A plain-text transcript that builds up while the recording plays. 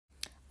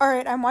All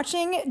right, I'm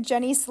watching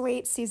Jenny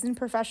Slate Seasoned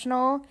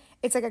Professional.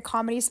 It's like a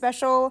comedy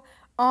special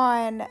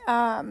on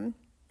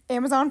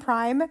Amazon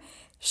Prime.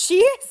 She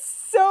is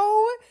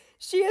so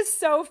she is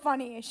so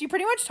funny. She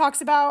pretty much talks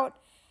about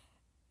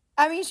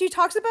she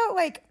talks about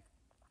like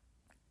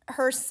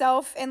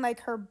herself and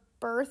like her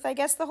birth, I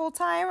guess, the whole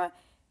time,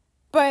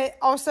 but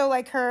also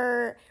like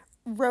her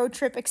road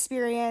trip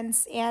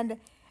experience and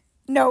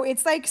no,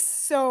 it's like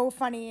so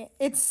funny.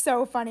 It's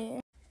so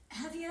funny.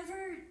 Have you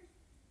ever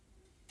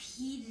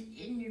peed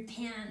in your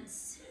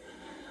pants,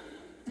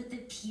 but the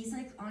pee's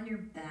like on your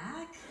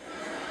back?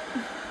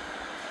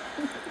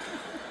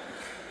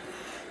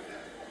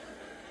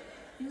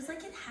 It was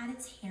like it had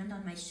its hand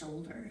on my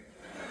shoulder.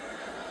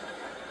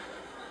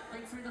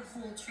 Like for the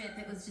whole trip,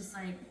 it was just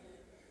like.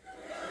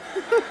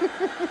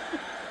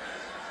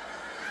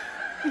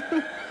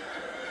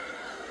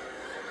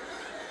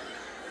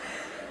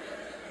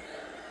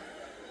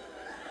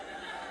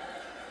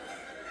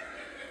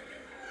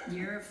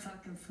 You're a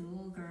fucking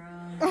fool,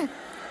 girl.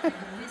 Like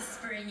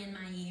whispering in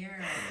my ear.